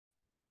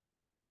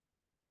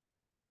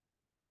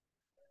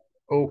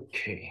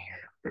Okay.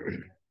 Let's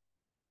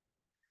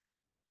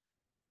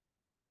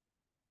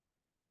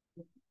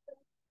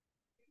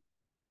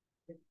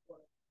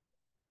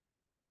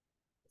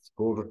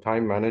go to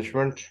time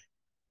management.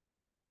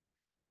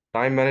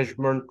 Time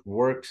management,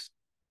 work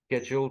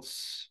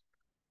schedules,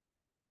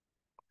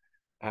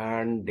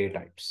 and day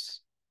types.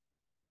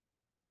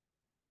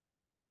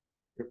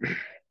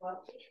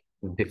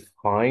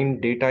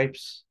 Define day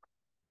types.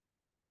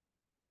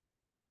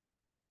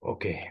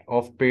 Okay.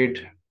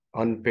 Off-paid,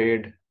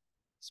 unpaid,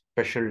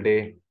 special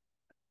day,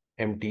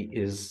 empty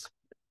is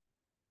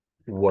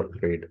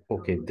work paid.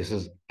 Okay, this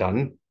is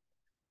done.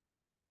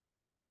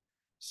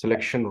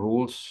 Selection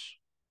rules.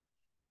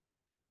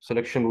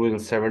 Selection rule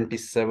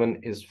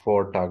 77 is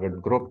for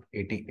target group,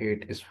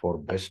 88 is for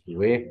best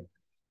way.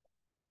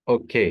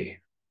 Okay.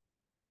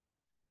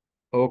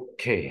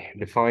 Okay.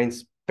 Define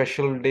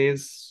special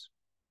days.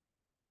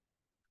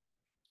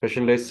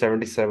 Special days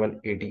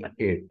 77,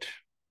 88.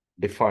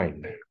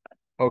 Defined.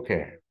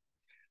 Okay.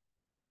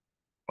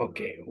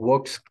 Okay.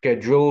 Work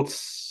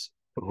schedules,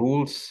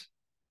 rules.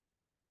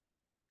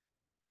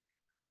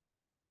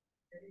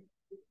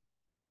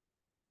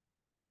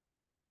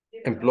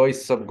 Employee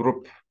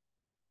subgroup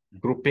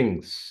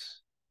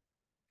groupings.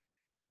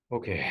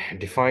 Okay.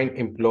 Define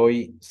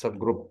employee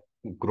subgroup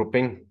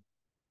grouping.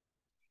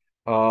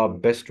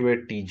 Best way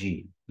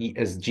TG,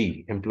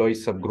 ESG, employee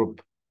subgroup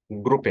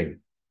grouping.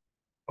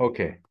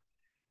 Okay.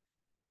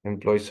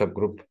 Employee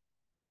subgroup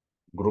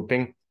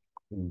grouping.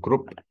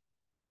 Group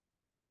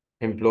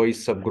employee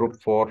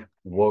subgroup for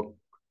work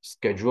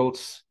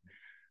schedules.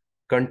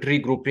 Country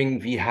grouping,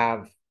 we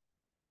have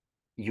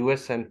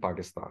US and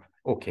Pakistan.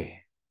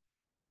 Okay.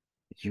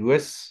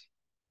 US,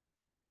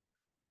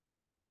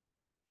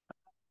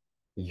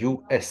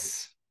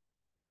 US.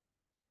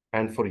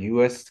 And for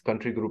US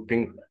country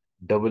grouping,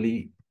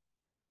 EE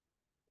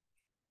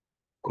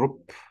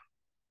group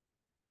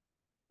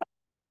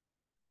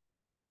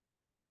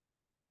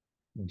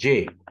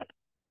J.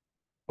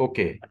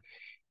 Okay.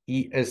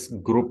 ES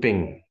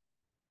grouping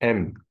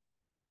M.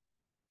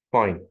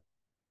 Fine.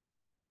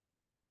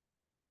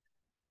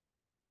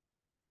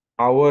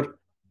 Our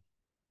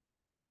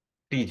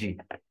TG.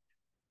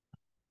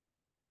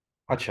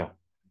 Acha.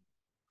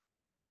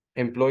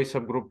 Employee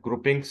subgroup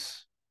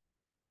groupings.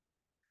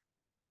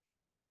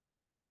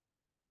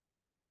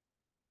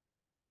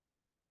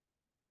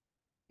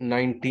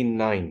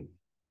 99.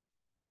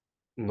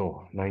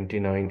 No,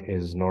 99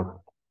 is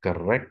not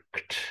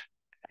correct.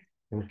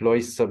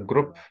 Employee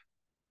subgroup.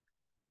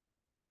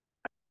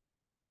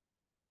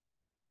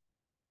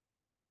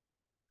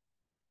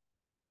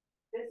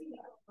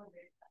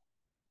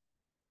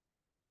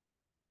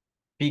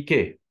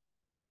 PK.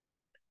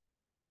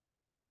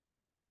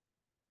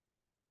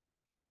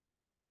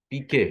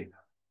 PK.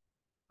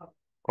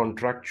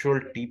 Contractual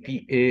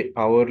TPA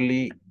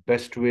hourly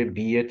best way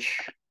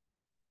BH.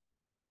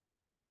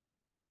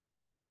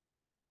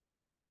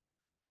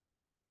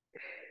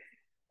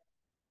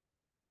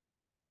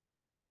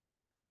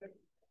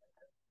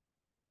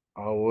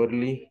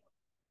 Hourly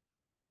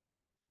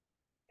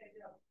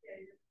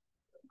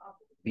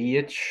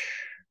BH.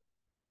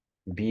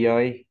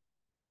 BI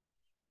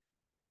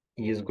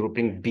is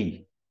grouping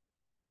B.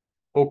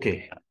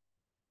 Okay.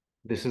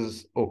 This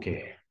is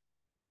okay.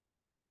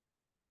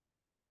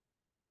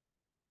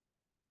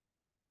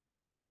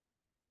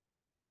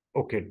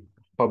 Okay.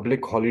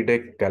 Public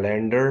holiday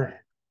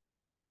calendar.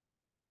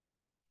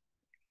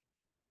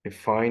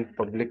 Define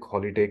public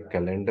holiday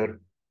calendar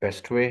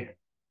best way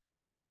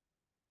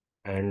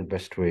and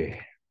best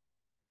way.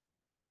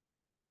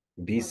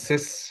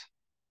 BSIS.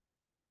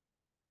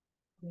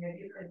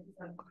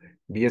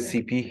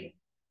 BSCP.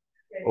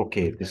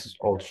 Okay, this is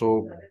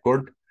also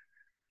good.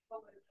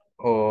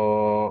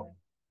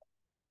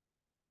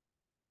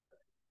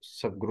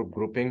 Subgroup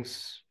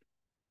groupings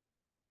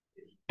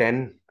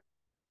 10.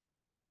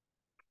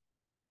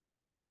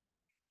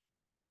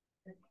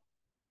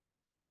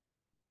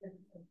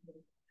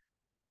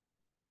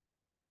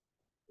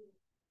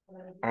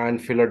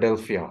 And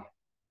Philadelphia.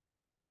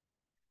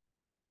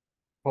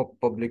 Oh,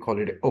 public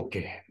holiday.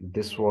 Okay,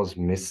 this was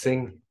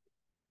missing.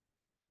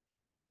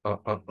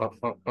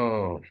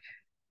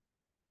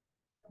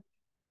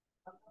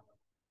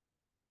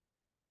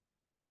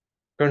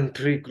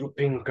 Country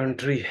grouping,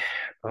 country.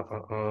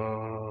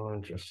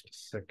 Just a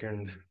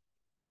second.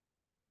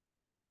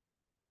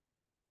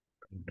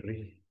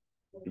 Country.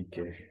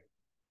 PK.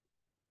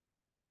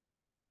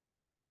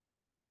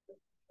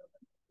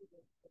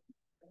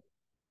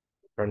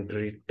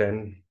 Country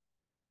 10.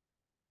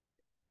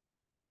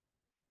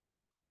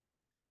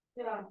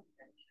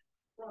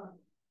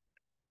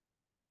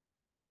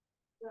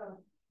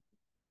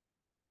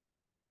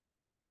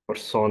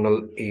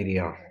 Personal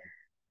area.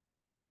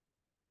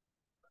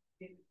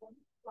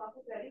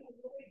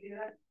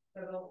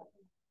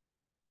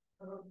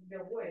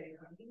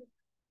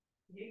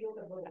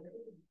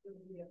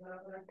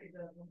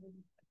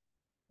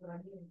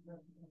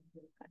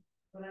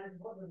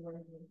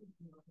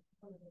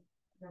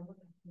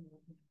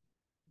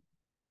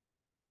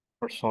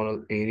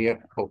 Personal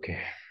area. Okay.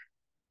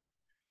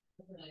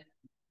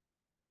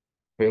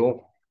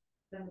 Phil,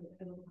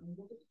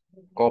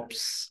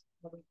 COPS,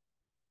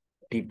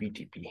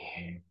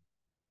 TPTP,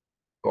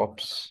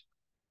 COPS,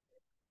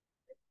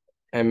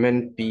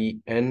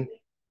 MNPN,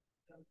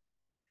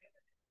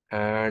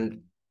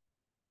 and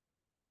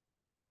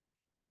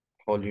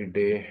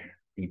holiday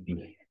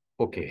TP.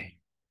 Okay,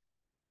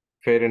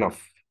 fair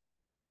enough.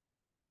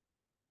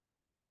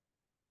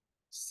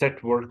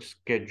 Set work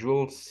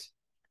schedules.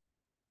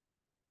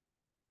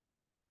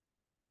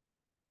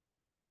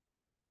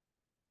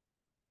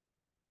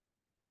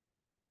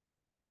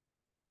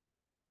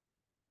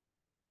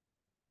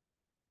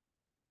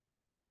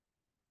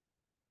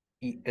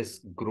 ES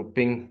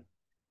grouping.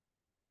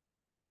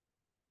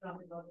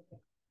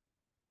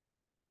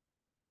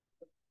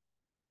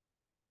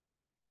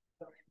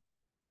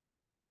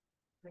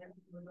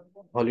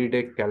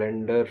 Holiday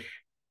calendar.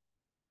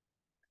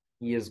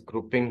 ES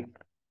grouping.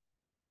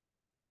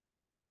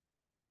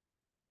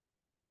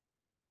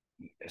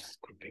 ES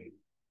grouping.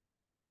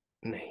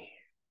 नहीं.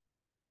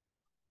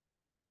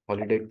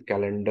 Holiday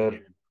calendar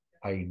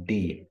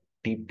ID.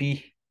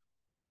 TP.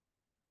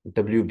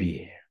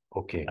 WB.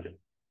 Okay.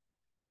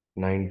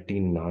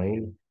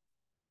 99.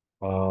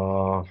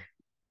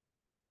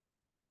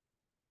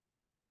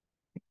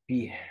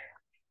 P.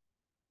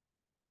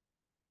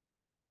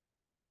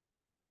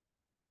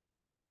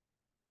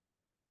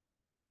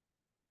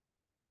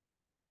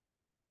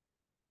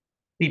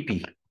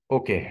 TP.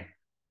 Okay.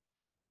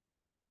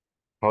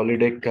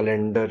 Holiday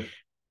calendar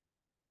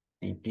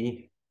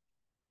TP.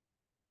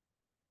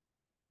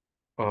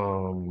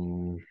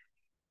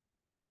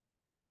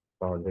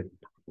 Target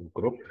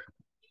group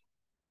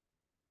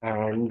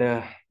and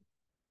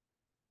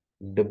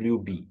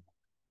WB.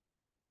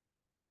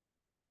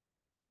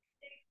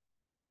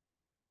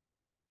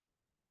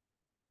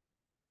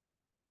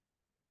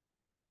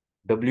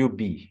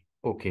 WB.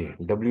 Okay.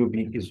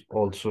 WB is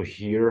also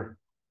here.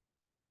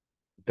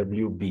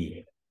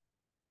 WB.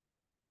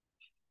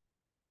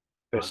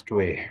 Best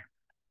way.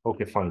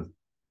 Okay, fine.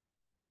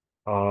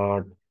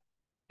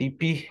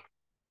 TP.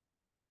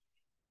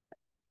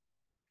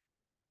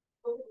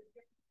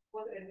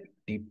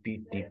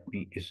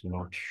 TP is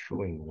not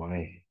showing.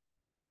 Why?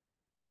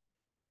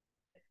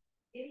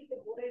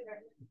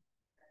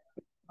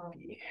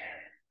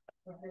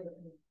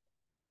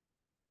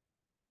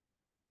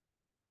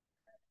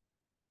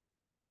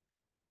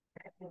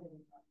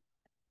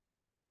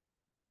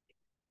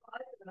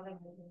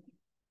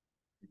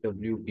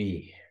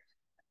 WB.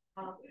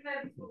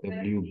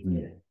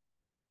 WB.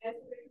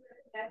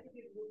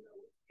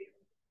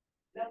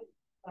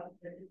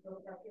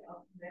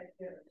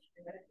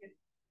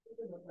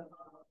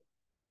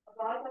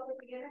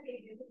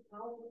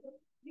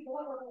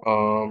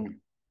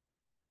 Um,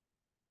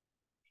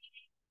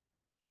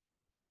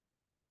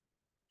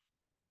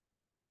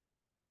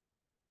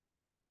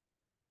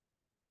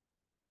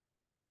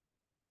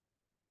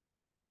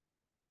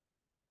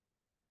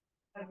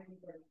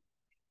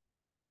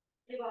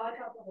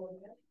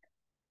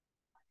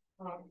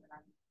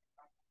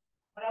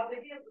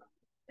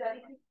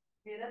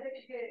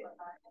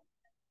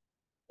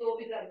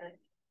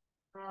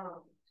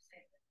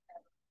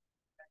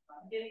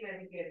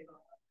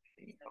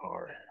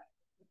 or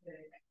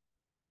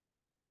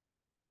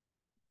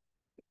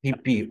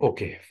TP.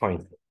 Okay,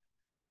 fine.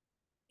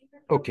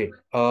 Okay.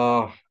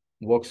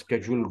 Work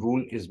schedule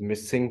rule is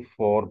missing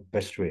for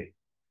best way.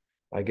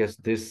 I guess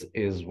this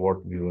is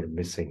what we were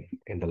missing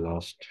in the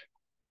last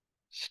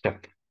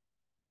step.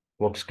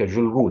 Work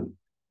schedule rule.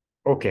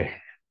 Okay.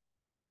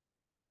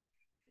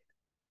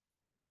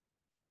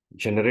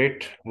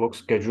 Generate work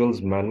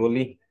schedules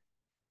manually.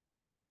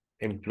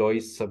 Employee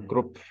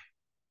subgroup.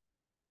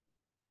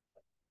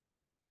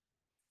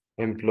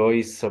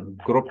 Employee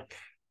subgroup.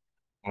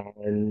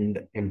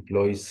 And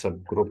employee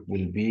subgroup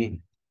will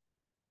be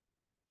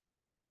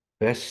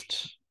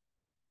best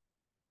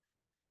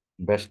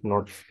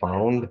not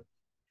found.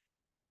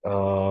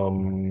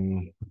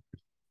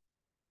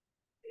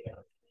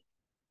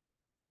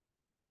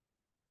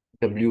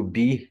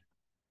 WB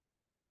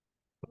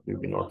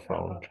not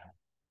found.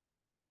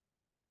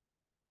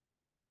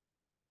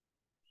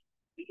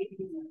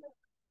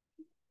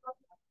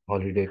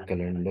 Holiday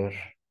calendar.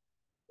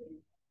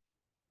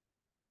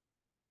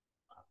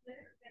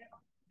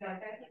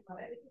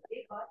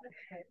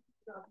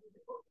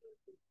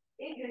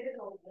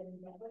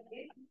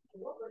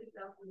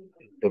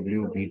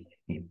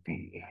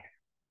 WBTP.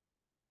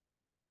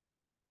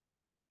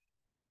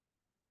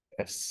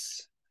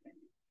 S.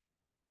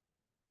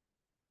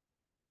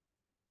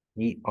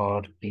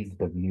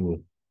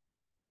 ERTW.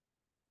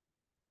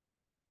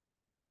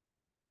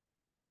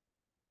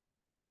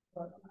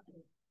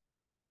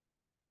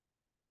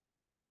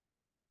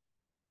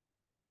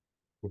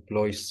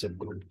 Employee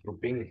subgroup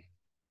grouping.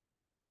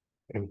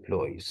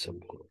 Employee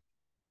subgroup.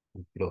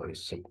 Employee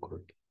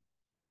subgroup.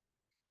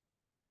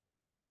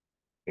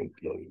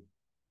 Employee.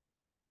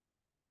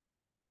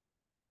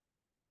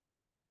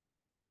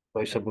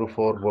 Employee subgroup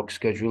for work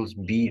schedules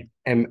B,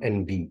 M,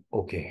 and B.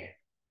 Okay.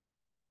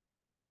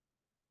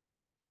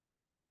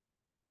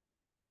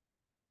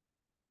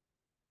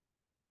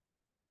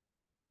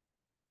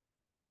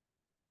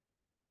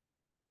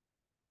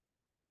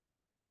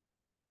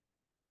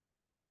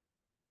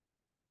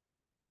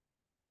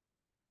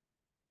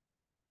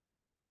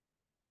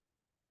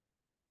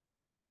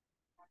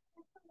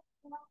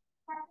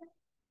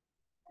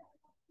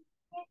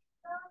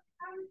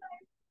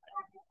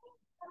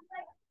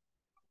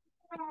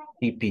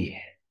 TP,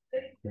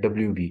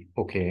 WB.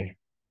 Okay.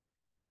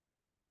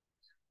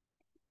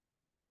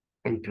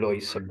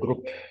 Employee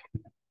subgroup.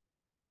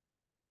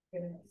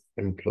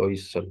 Employee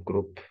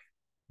subgroup.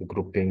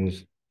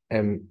 Groupings.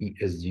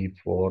 MESG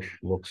for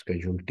work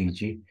schedule.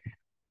 TG.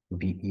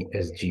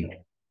 BESG.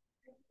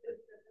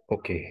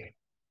 Okay.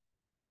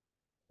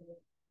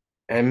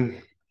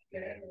 M.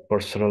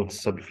 Personal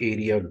sub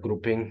area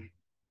grouping.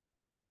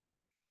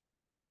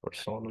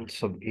 Personal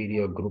sub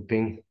area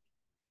grouping.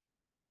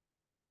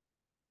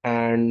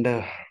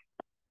 And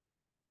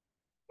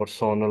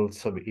personal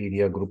sub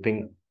area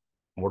grouping.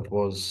 What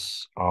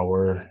was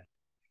our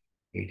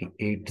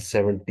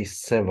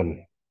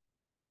 8877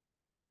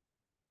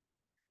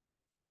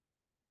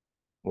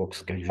 work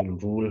schedule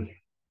rule?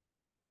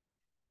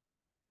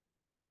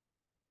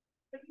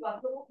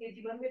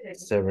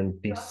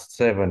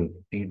 77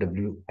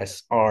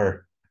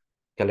 TWSR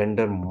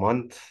calendar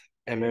month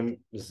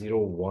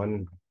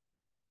MM01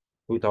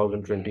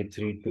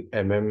 2023 to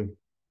MM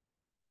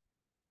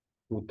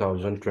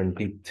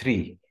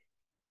 2023.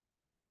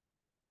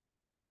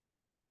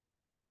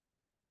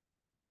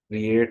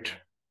 Create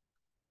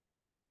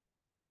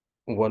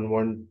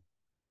 11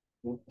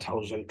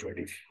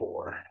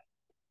 2024.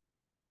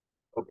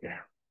 Okay.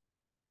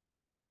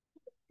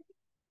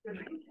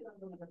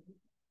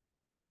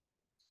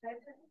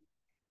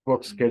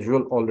 Work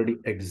schedule already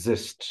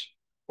exists.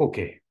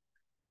 Okay,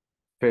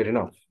 fair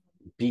enough.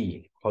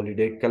 B,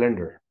 holiday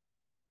calendar.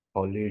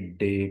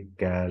 Holiday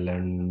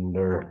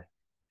calendar.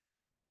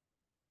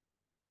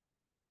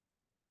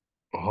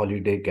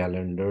 Holiday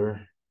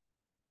calendar.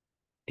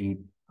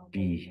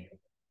 TP.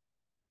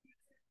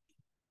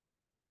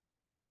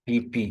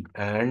 TP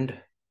and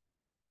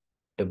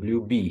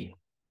WB.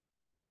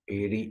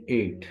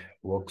 88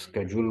 work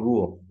schedule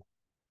rule.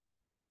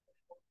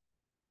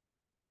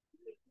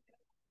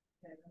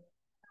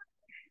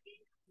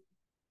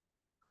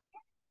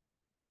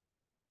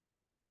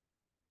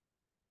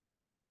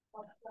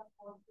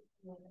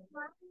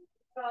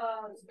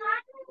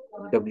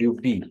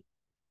 WB.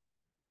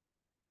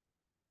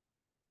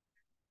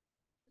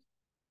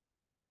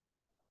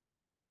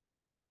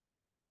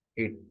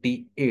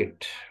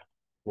 88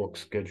 work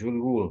schedule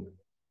rule.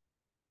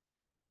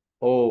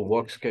 Oh,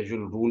 work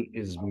schedule rule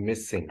is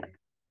missing.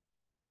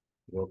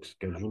 Work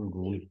schedule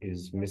rule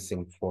is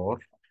missing for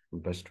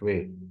best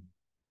way.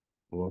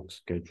 Work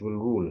schedule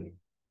rule.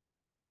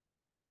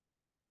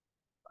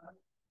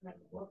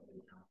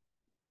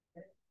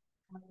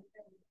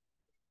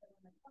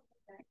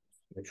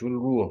 Schedule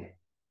rule.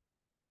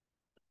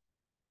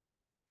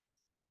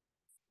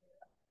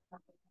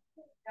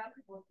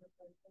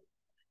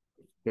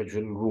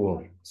 Schedule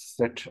rule.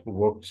 Set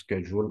work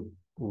schedule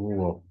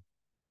rule.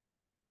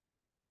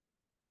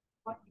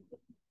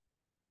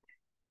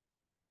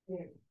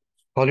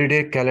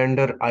 Holiday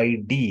calendar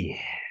ID.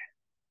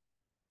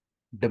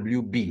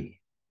 WB.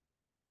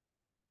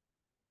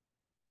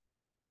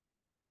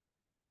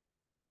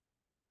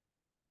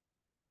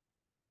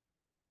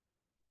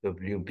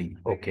 WB.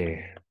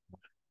 Okay.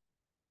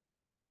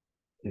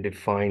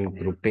 Define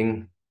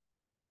grouping.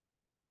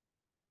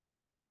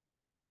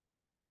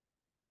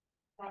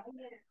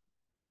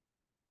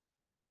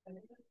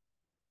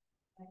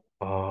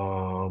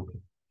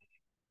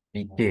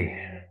 PK.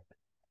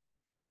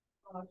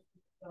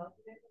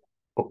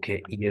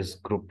 Okay, ES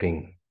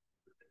grouping.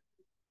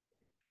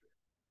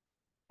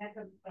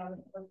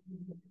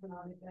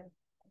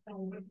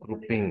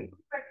 Grouping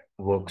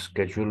work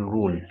schedule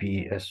rule.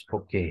 PS.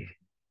 Okay.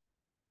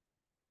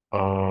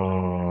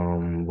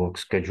 Work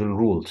schedule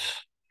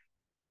rules.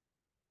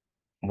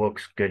 Work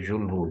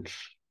schedule rules.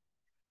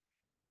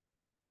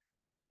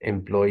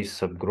 Employee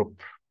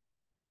subgroup.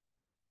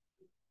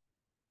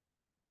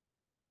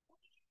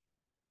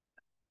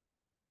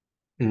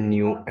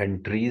 New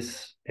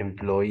entries.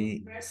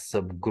 Employee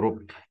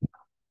subgroup.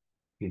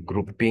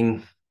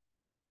 Grouping.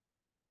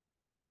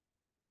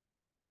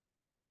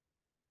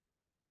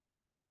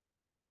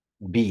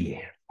 B.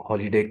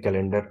 Holiday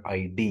calendar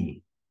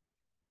ID.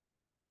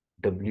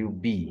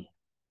 WB.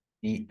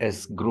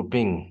 PS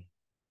grouping.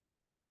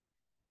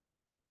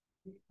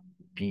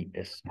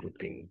 PS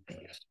grouping.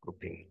 PS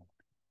grouping.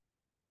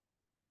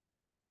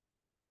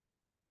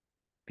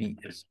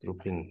 PS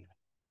grouping.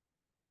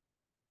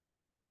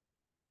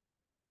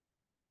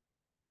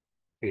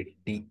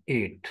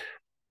 88.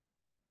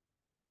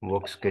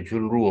 Work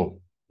schedule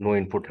rule. No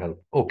input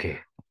help. Okay.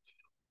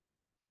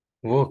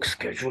 Work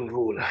schedule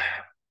rule.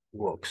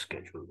 Work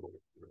schedule rule.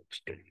 Work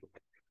schedule.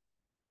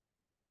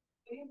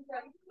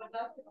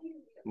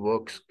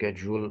 Work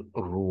schedule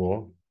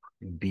rule.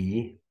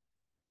 B.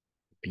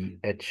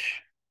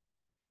 PH.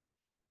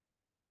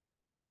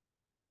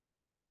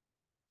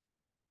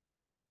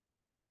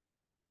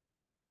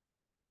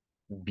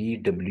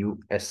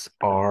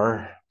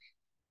 BWSR.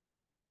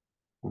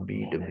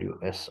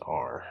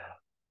 BWSR.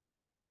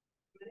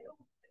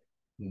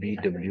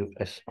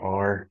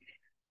 BWSR.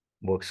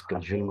 Work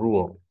schedule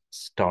rule.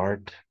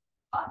 Start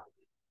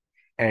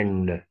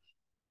end.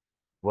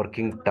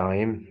 Working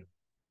time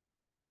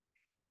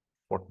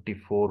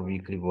 44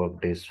 weekly work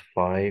days,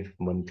 5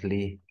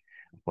 monthly,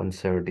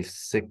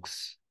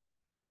 176.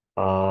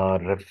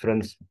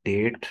 Reference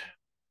date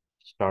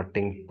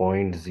starting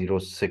point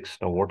 06.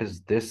 Now, what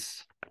is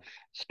this?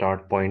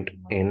 Start point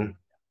in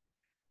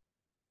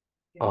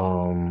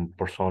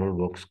personal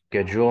work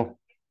schedule.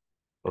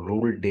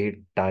 Rule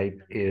date type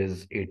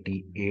is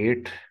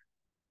 88.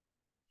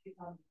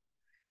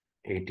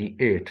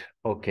 88.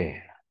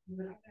 Okay,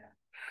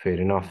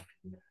 fair enough.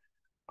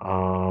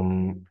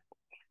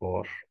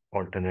 For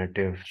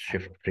alternative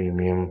shift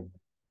premium,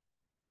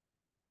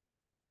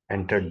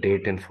 enter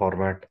date in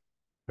format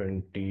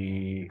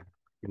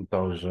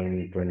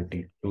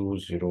 2022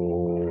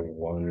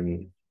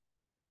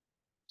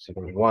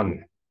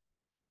 0101.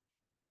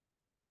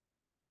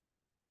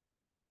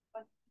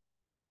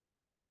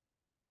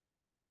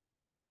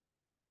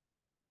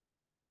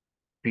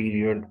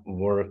 Period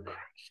work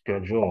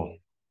schedule.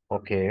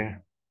 Okay.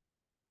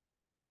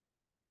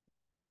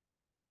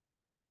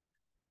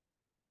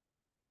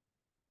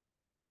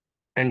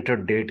 Enter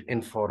date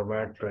in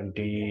format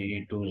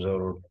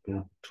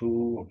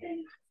 2022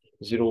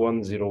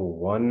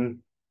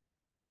 0101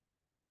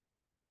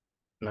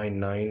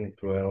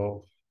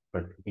 9912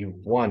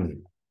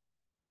 31.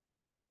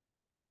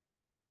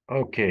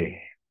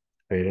 Okay,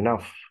 fair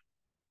enough.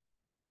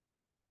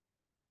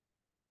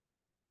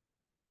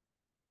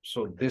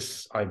 So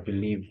this, I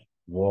believe,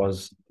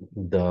 was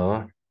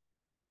the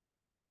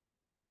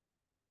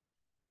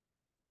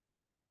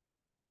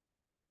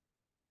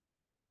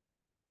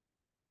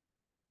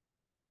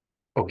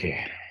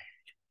okay.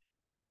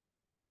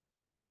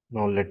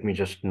 Now let me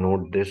just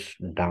note this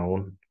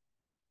down.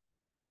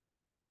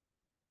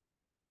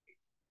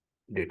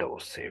 Data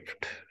was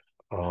saved.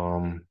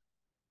 Um,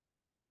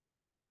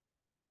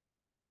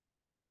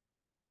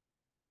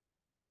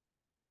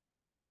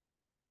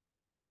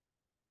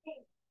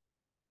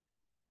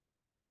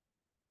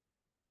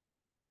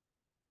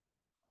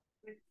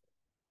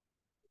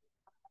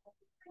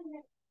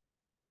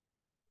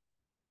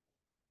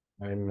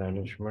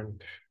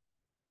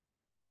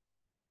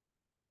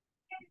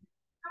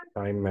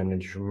 time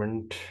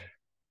management,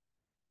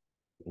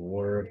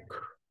 work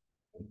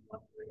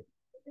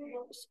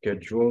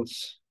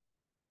schedules,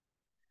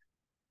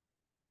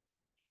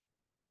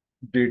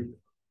 date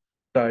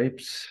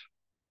types,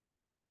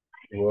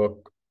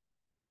 work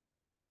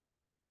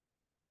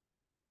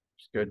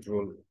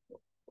schedule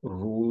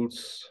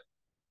rules,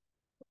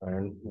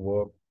 and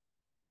work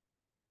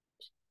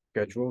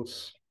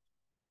schedules.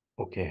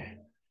 Okay.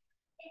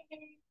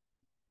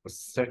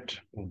 Set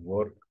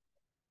work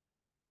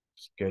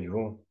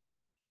schedule,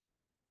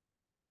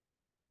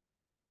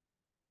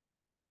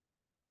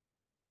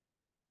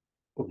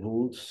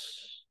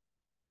 rules,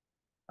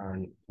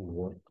 and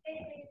work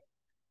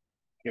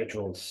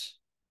schedules.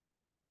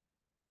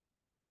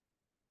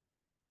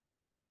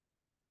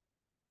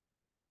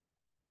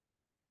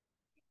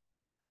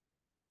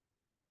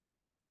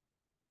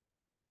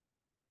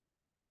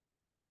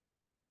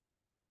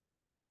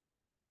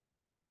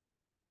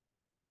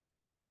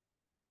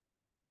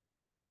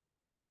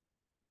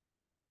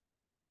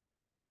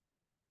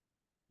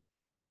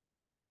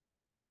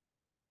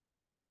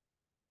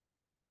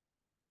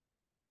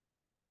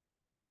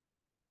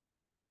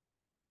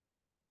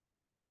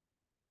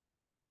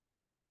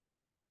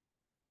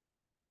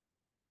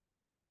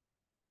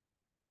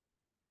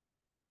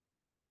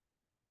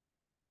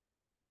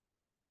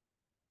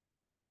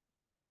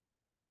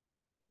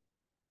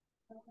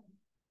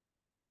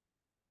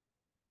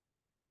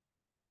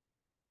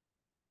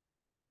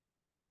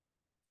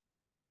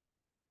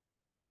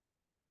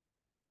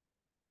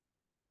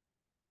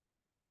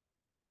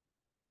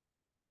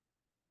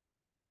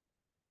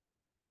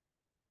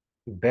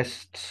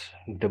 Best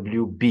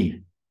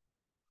WB,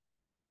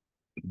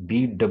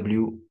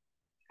 BWSSR.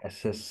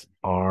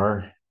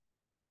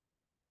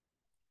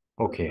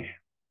 Okay.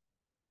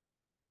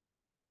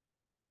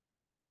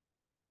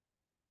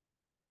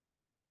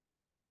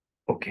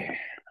 Okay.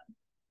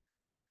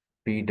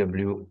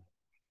 BW.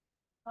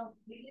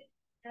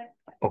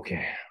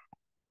 Okay.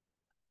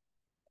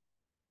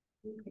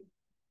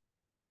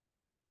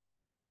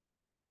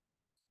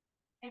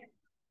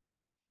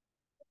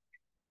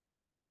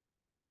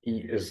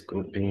 E is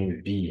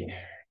grouping B.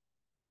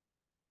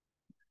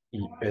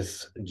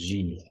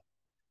 ESG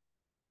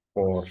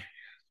for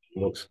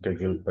work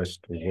schedule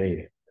best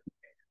way.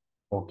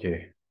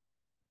 Okay.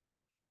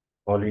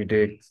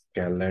 Holiday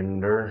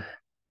calendar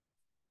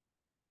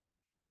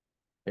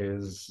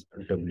is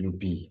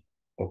WB.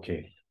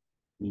 Okay.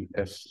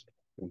 ES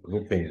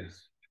grouping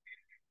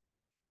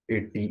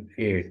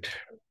 88.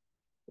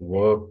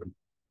 Work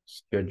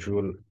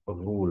schedule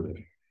rule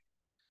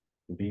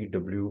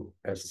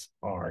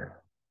BWSR.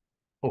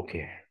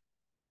 Okay.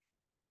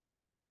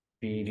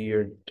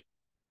 Period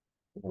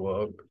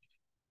work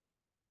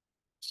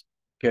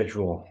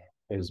schedule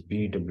is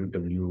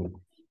BWWS.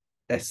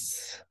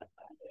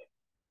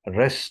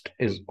 Rest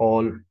is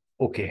all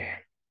okay.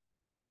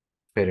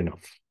 Fair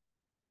enough.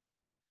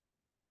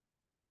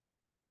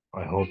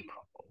 I hope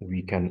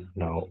we can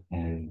now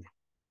move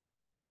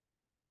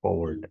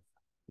forward.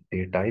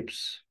 Day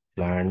types,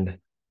 planned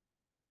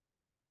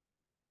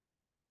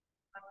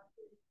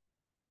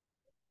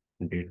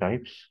day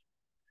types,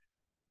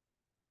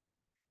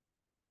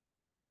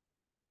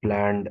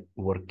 planned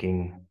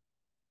working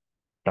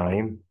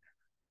time,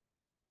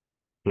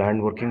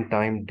 planned working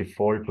time,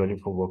 default value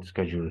for work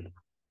schedule,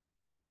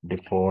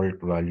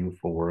 default value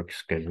for work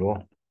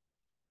schedule,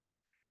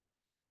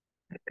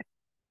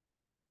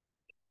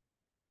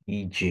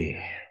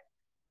 EJ.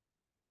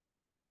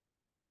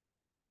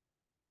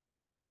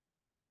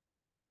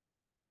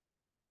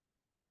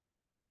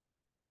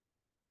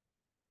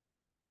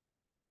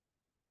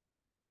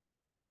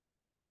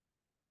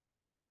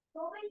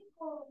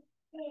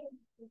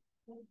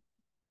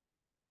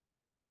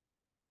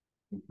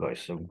 Employee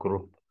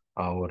subgroup,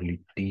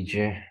 hourly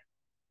TJ,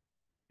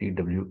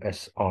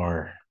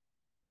 TWSR,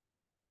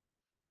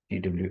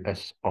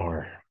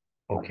 TWSR.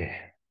 Okay,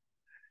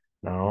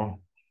 now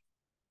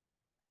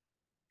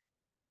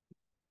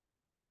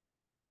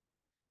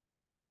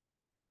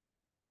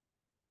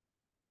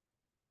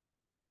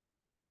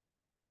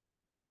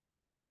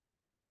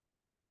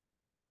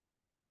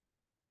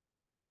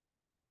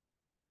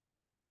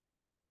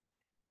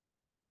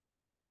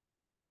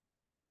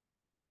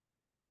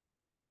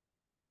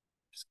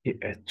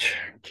KH,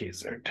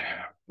 KZ,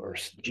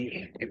 first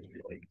G,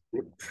 employee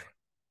group.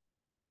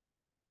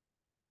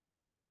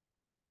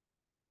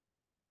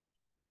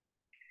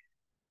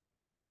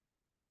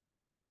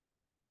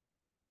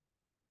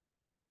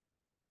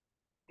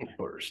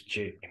 First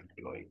J,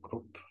 employee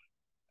group.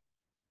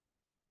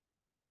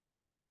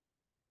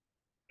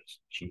 First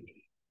G,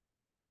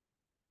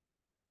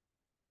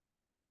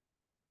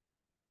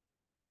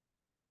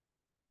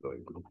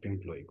 employee group,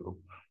 employee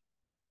group.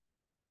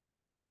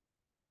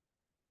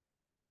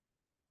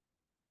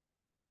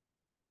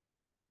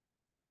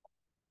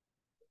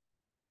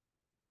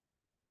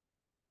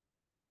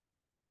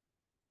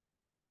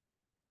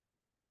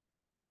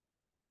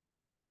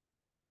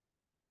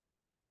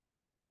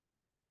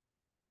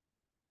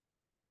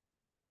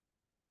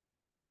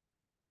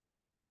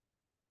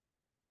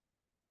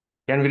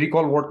 Can we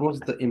recall what was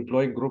the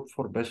employee group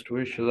for best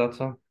way,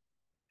 Shizatsa?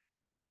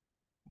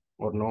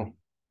 Or no?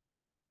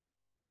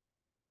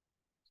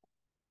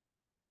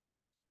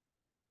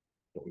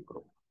 Employee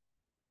group.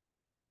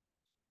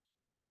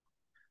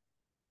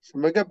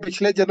 मैं क्या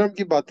पिछले जन्म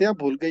की बातें आप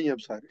भूल गई अब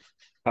सारे.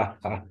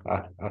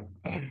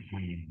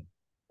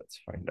 Let's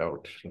find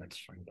out. Let's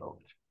find out.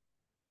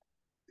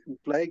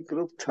 Employ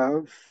group था,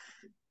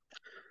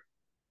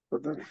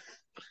 पता नहीं.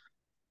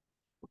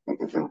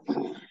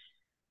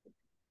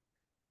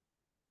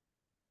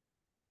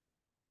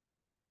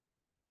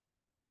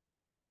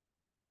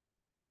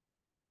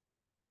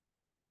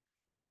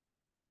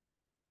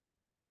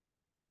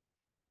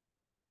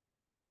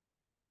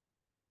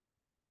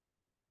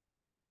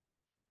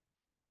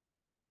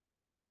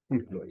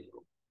 Employee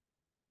group.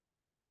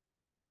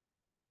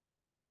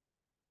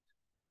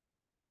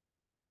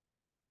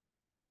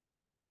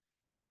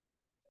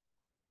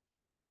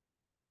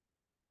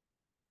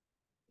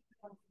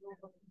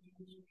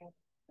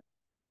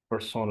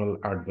 Personal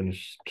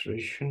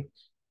administration.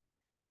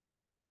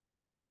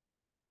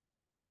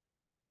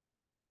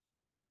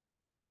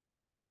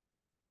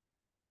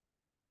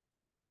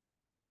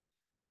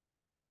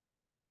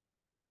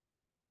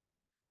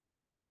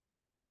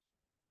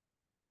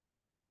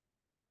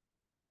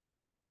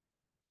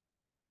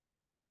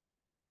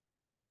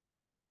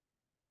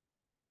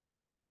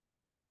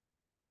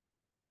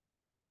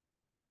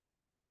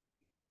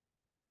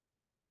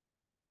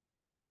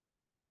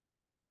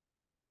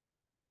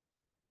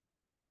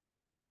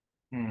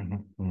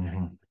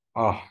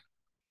 Ah,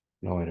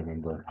 now I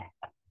remember.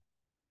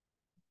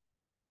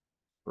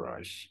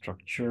 Price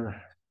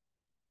structure.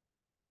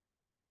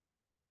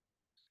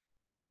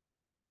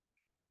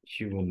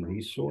 Human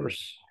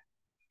resource.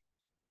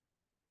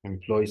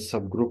 Employee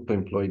subgroup,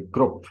 employee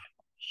group.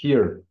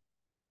 Here.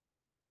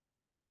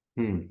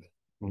 Hmm.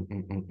 Mm,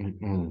 mm, mm, mm,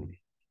 mm.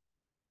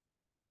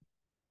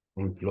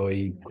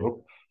 Employee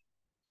group.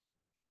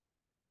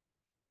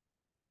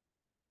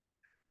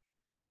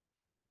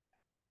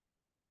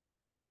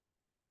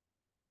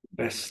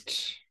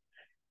 Best.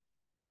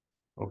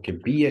 Okay,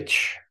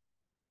 BH.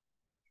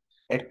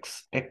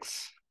 X,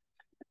 X,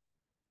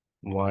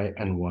 Y,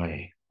 and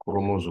Y.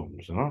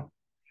 Chromosomes, huh?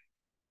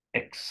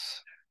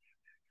 X.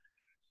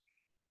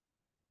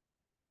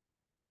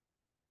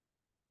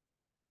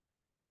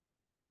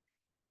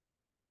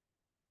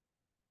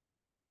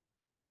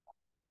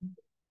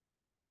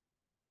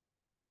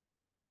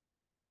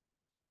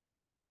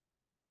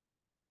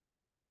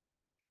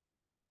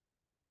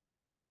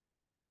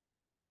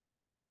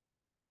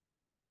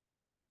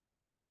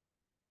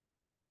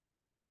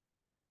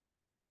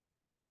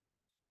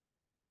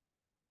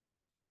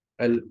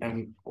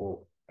 LMONOP.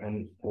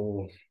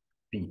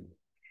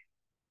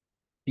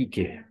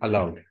 PK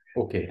allowed.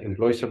 Okay,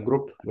 employee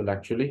subgroup will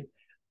actually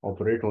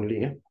operate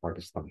only in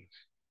Pakistan.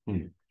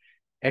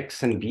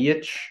 X and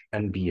BH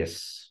and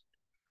BS.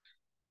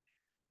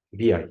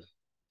 BI.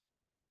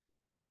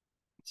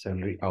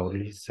 Salary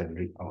hourly,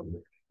 salary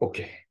hourly.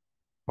 Okay,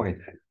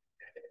 fine.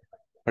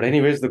 But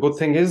anyways, the good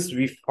thing is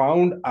we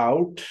found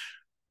out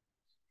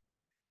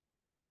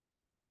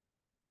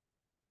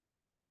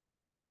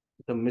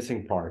the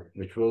missing part,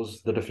 which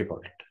was the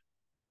difficult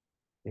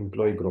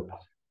employee group.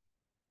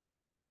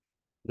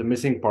 The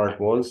missing part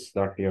was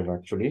that we have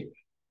actually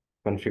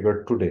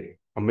configured today,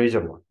 a major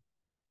one.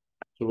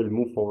 So we'll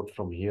move forward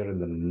from here in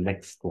the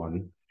next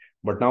one.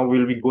 But now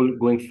we'll be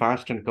going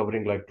fast and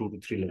covering like 2 to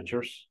 3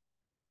 lectures.